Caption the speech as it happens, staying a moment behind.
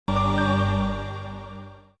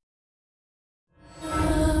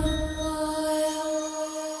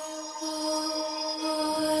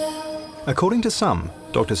According to some,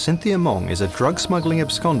 Dr. Cynthia Mong is a drug smuggling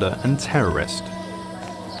absconder and terrorist.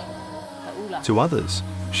 To others,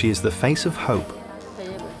 she is the face of hope.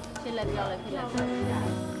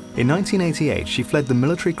 In 1988, she fled the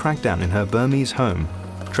military crackdown in her Burmese home,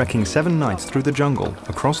 trekking 7 nights through the jungle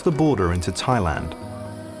across the border into Thailand.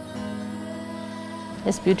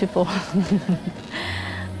 It's beautiful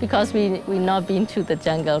because we've not been to the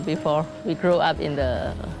jungle before. We grew up in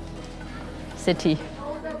the city.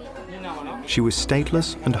 She was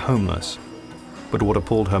stateless and homeless, but what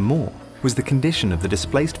appalled her more was the condition of the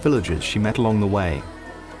displaced villagers she met along the way.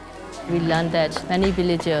 We learned that many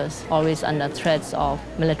villagers always under threats of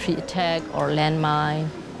military attack or landmine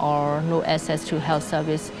or no access to health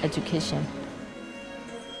service, education.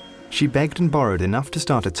 She begged and borrowed enough to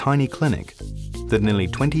start a tiny clinic that nearly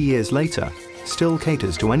 20 years later still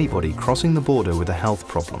caters to anybody crossing the border with a health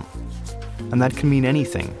problem. And that can mean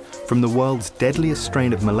anything from the world's deadliest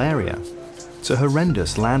strain of malaria to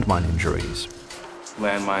horrendous landmine injuries.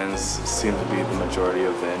 Landmines seem to be the majority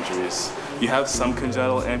of the injuries. You have some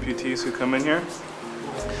congenital amputees who come in here,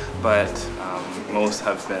 but most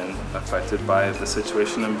have been affected by the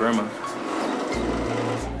situation in Burma.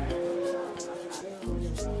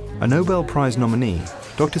 A Nobel Prize nominee,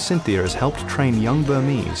 Dr. Cynthia has helped train young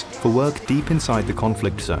Burmese for work deep inside the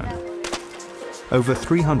conflict zone. Over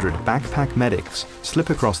 300 backpack medics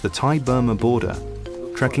slip across the Thai-Burma border,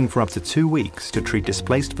 trekking for up to 2 weeks to treat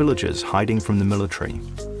displaced villagers hiding from the military.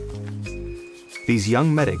 These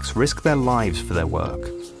young medics risk their lives for their work.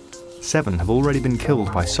 7 have already been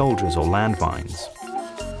killed by soldiers or landmines.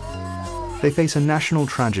 They face a national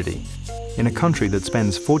tragedy in a country that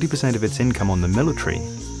spends 40% of its income on the military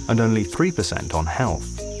and only 3% on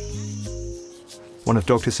health. One of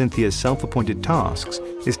Dr. Cynthia's self-appointed tasks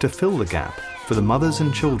is to fill the gap for the mothers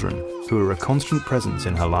and children who are a constant presence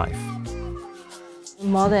in her life.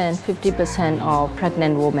 More than 50% of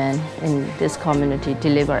pregnant women in this community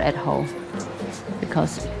deliver at home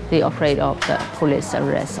because they're afraid of the police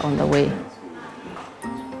arrest on the way.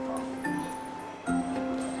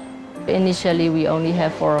 Initially, we only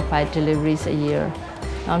have 4 or 5 deliveries a year.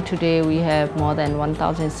 Now today, we have more than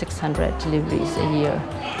 1,600 deliveries a year.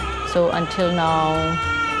 So until now,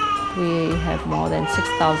 we have more than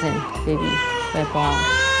 6,000 babies were born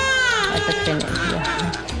at the clinic here.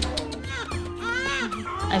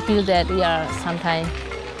 I feel that we are sometimes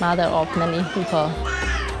mother of many people.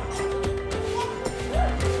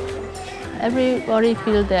 Everybody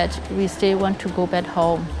feels that we still want to go back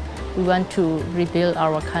home. We want to rebuild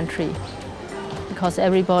our country because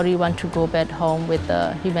everybody wants to go back home with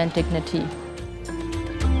human dignity.